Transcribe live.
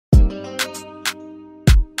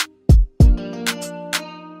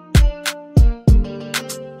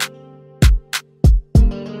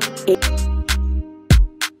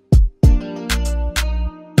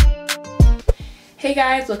Hey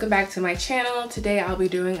guys, welcome back to my channel. Today I'll be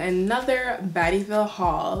doing another Baddieville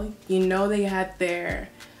haul. You know they had their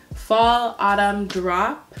fall autumn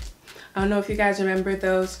drop. I don't know if you guys remember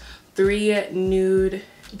those 3 nude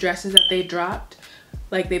dresses that they dropped.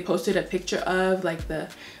 Like they posted a picture of like the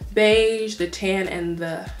beige, the tan, and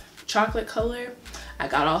the chocolate color. I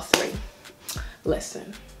got all 3.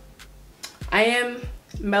 Listen, I am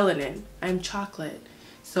melanin, I'm chocolate.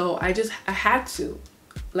 So I had to.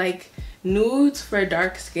 Like, nudes for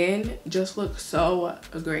dark skin just look so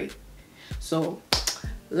great. So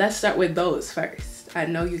let's start with those first. I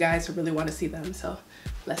know you guys really want to see them, so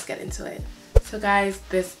let's get into it. So guys,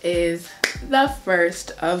 this is the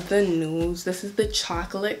first of the nudes. This is the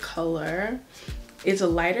chocolate color. It's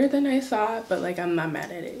lighter than I thought, but like I'm not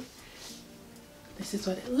mad at it. This is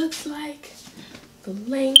what it looks like. The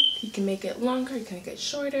length, you can make it longer, you can make it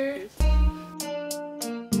shorter.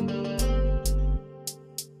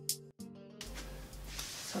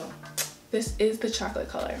 This is the chocolate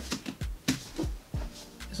color. This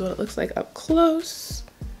is what it looks like up close.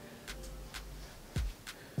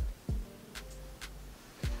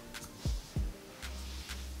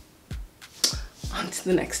 On to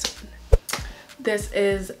the next one. This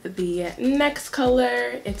is the next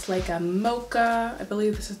color. It's like a mocha. I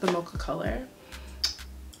believe this is the mocha color.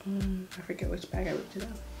 I forget which bag I ripped it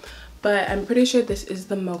out. But I'm pretty sure this is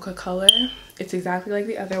the mocha color. It's exactly like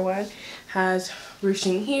the other one. Has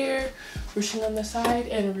ruching here, ruching on the side,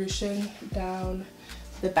 and ruching down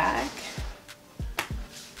the back.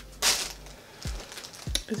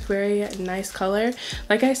 It's very nice color.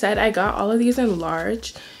 Like I said, I got all of these in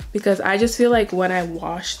large because I just feel like when I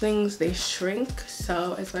wash things, they shrink.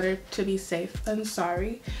 So it's better to be safe than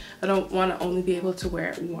sorry. I don't want to only be able to wear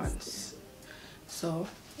it once. So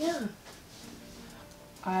yeah.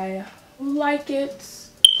 I like it.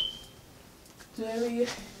 Very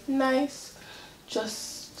nice.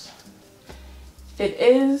 Just there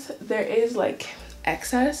is like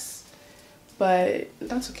excess, but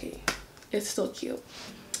that's okay. It's still cute.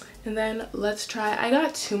 And then let's try, I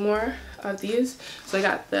got 2 more of these. So I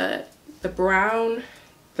got the brown,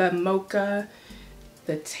 the mocha,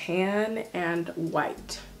 the tan, and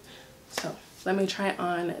white. So let me try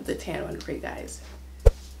on the tan one for you guys.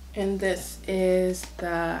 And this is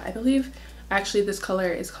I believe actually this color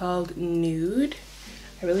is called Nude.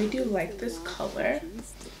 I really do like this color.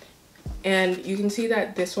 And you can see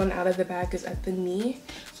that this one out of the bag is at the knee.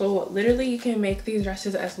 So literally you can make these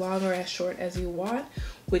dresses as long or as short as you want,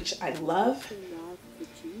 which I love.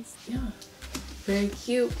 Yeah, very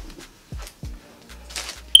cute.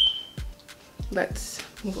 Let's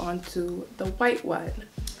move on to the white one.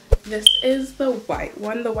 This is the white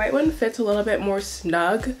one. The white one fits a little bit more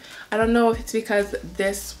snug. I don't know if it's because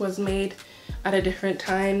this was made at a different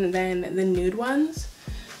time than the nude ones,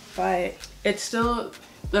 but it's still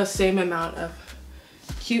the same amount of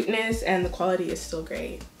cuteness and the quality is still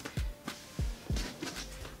great.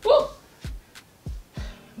 Whoa!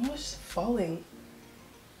 I'm almost falling.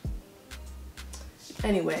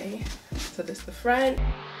 Anyway, so this is the front.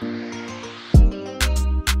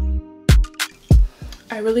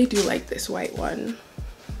 I really do like this white one.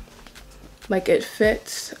 Like it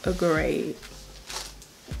fits great.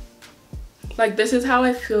 Like this is how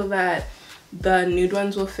I feel that the nude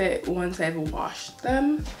ones will fit once I've washed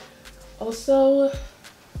them. Also,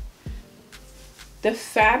 the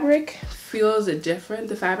fabric feels different.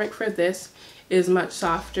 The fabric for this is much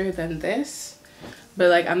softer than this, but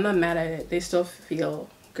like I'm not mad at it. They still feel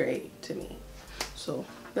great to me. So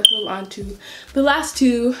let's move on to the last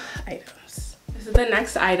 2 items. This is the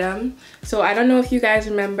next item. So I don't know if you guys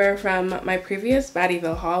remember from my previous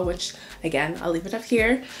Baddieville haul, which again, I'll leave it up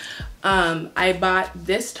here. I bought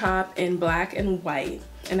this top in black and white,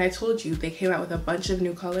 and I told you they came out with a bunch of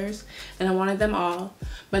new colors and I wanted them all,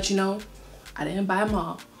 but you know, I didn't buy them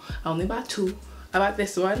all. I only bought 2. I bought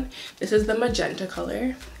this one. This is the magenta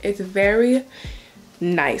color. It's very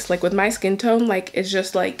nice. Like with my skin tone, like it's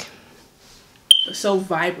just like so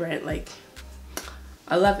vibrant. Like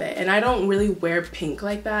I love it. And I don't really wear pink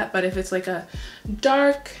like that, but if it's like a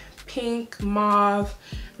dark pink, mauve,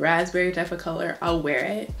 raspberry type of color, I'll wear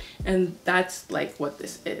it. And that's like what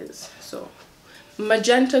this is. So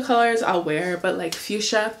magenta colors I'll wear, but like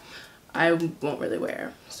fuchsia I won't really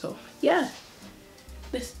wear. So yeah,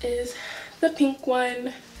 this is the pink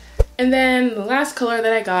one. And then the last color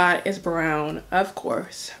that I got is brown, of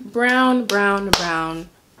course. Brown, brown, brown.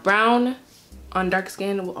 Brown on dark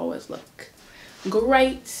skin will always look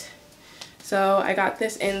great. So I got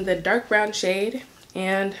this in the dark brown shade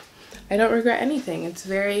and I don't regret anything. It's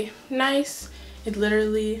very nice It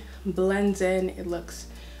literally blends in. It looks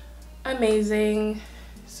amazing.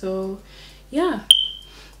 So yeah,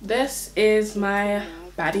 this is my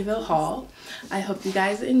Baddieville haul. I hope you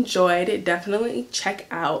guys enjoyed it. Definitely check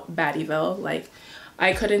out Baddieville. Like,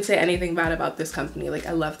 I couldn't say anything bad about this company. Like,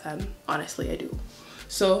 I love them. Honestly, I do.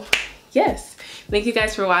 So yes, thank you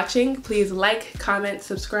guys for watching. Please like, comment,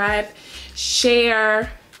 subscribe,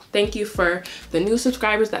 share. Thank you for the new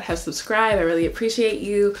subscribers that have subscribed. I really appreciate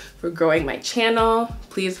you for growing my channel.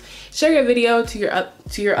 Please share your video to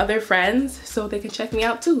your other friends so they can check me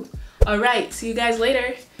out too. All right, see you guys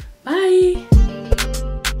later. Bye.